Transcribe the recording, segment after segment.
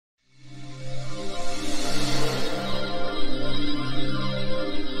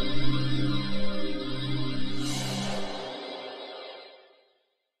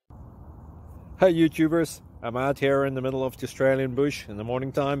Hey YouTubers, I'm out here in the middle of the Australian bush in the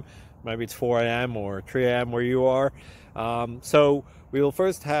morning time. Maybe it's 4 a.m. or 3 a.m. where you are. So we will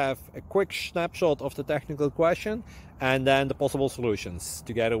first have a quick snapshot of the technical question and then the possible solutions,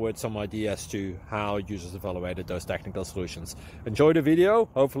 together with some ideas to how users evaluated those technical solutions. Enjoy the video,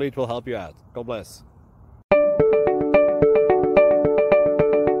 hopefully it will help you out. God bless.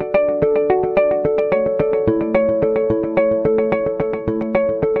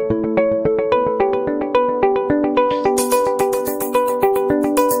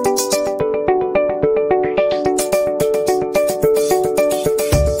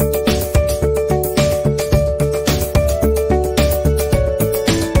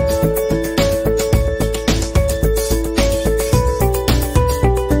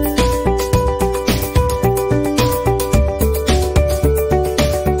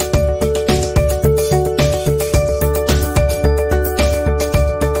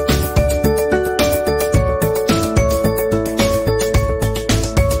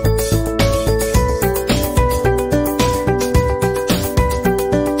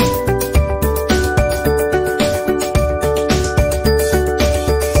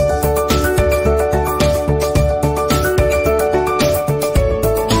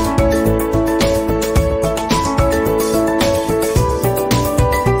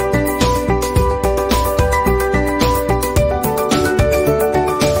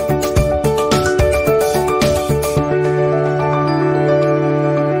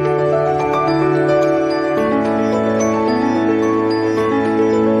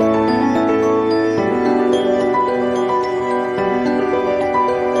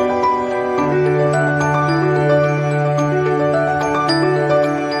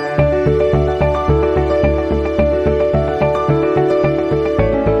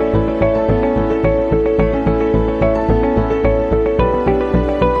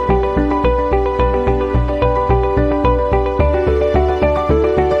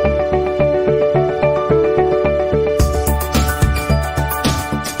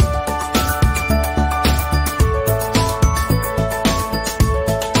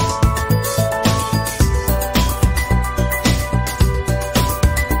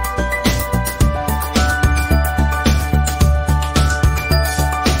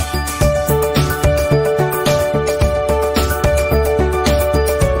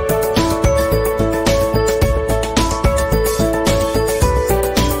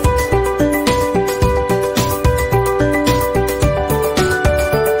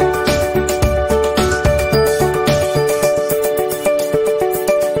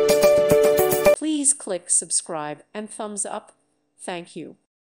 Please click subscribe and thumbs up. Thank you.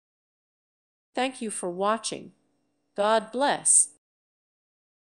 Thank you for watching. God bless.